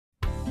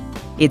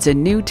It's a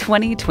new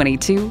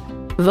 2022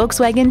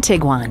 Volkswagen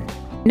Tiguan.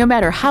 No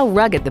matter how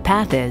rugged the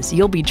path is,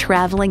 you'll be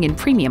traveling in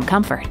premium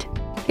comfort.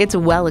 It's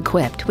well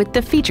equipped with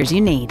the features you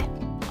need: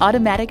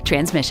 automatic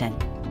transmission,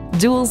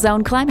 dual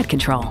zone climate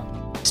control,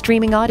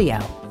 streaming audio,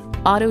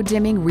 auto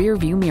dimming rear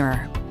view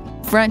mirror,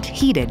 front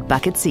heated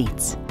bucket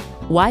seats,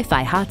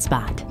 Wi-Fi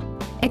hotspot,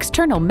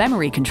 external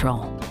memory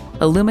control,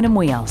 aluminum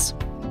wheels,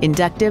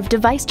 inductive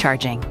device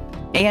charging,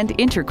 and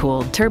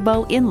intercooled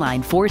turbo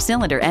inline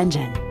 4-cylinder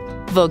engine.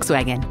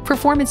 Volkswagen,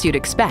 performance you'd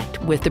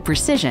expect with the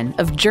precision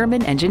of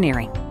German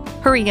engineering.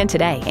 Hurry in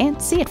today and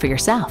see it for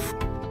yourself.